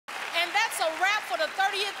that's a wrap for the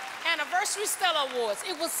 30th Anniversary Stellar Awards.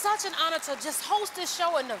 It was such an honor to just host this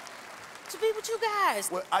show and to be with you guys.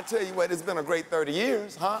 Well, I tell you what, it's been a great 30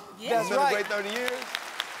 years, huh? Yeah. It's been a great 30 years.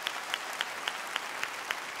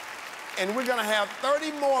 And we're gonna have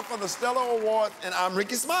 30 more for the Stellar Awards, and I'm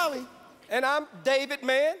Ricky Smiley. And I'm David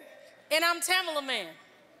Mann. And I'm Tamala Mann.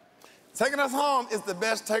 Taking us home is the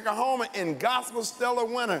best taker home in Gospel Stellar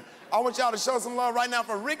winner. I want y'all to show some love right now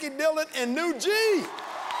for Ricky Dillard and New G. We'll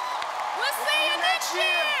see you next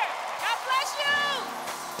year. God bless you.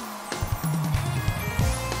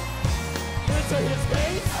 Into his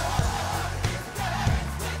gates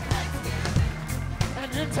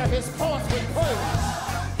and into his courts with praise.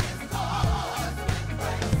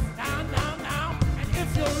 Now, and if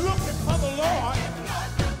you're looking for the Lord,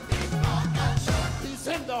 he's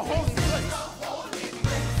in the holy place.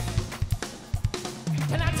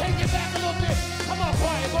 Can I take you back a little bit? Come on,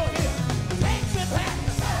 choir, go ahead. Take me back.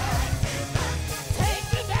 Take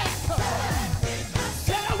me back.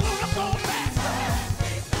 Said I wanna go back.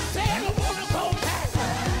 Said I wanna go back.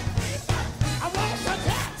 I want to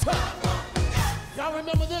dance. Y'all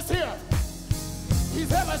remember this here?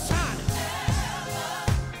 He's ever shining.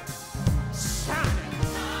 Shining.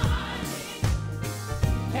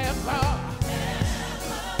 Ever.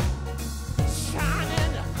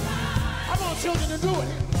 Shining. Come on, children, to do it.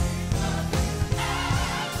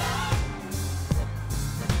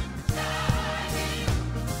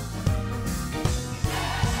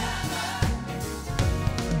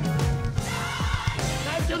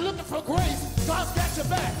 Now, if you're looking for grace, God's got your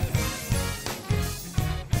back.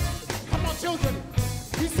 Come on, children.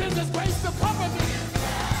 He sends his grace to cover me.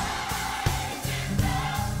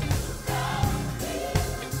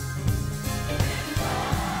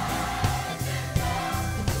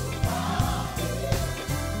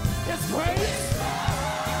 His grace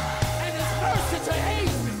and his mercy to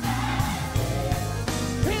aid me.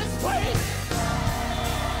 His grace.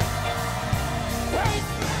 Grace.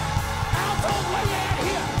 Alto, where you at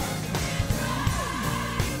here?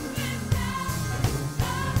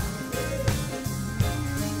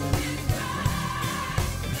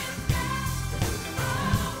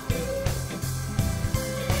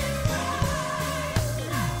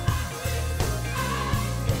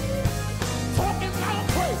 Talking about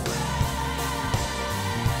grace.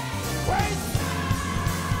 Grace.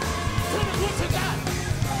 Tell me what you got.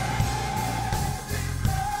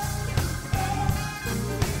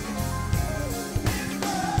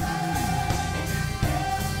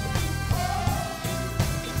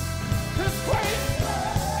 His grace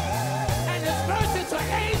and his mercy to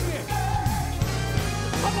aid me.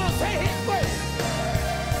 Come on, say his grace.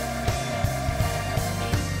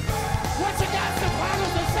 What you got,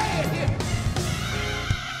 Sopranos, to say it here?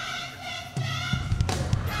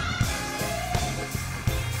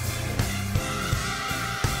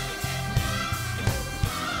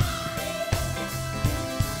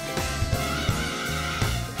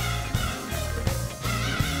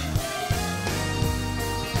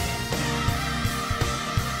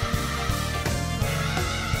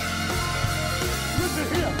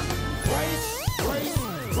 Listen here. Grace, grace,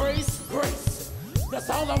 grace, grace. That's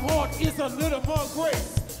all I want is a little more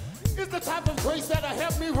grace. It's the type of grace that'll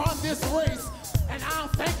help me run this race. And I'll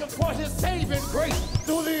thank him for his saving grace.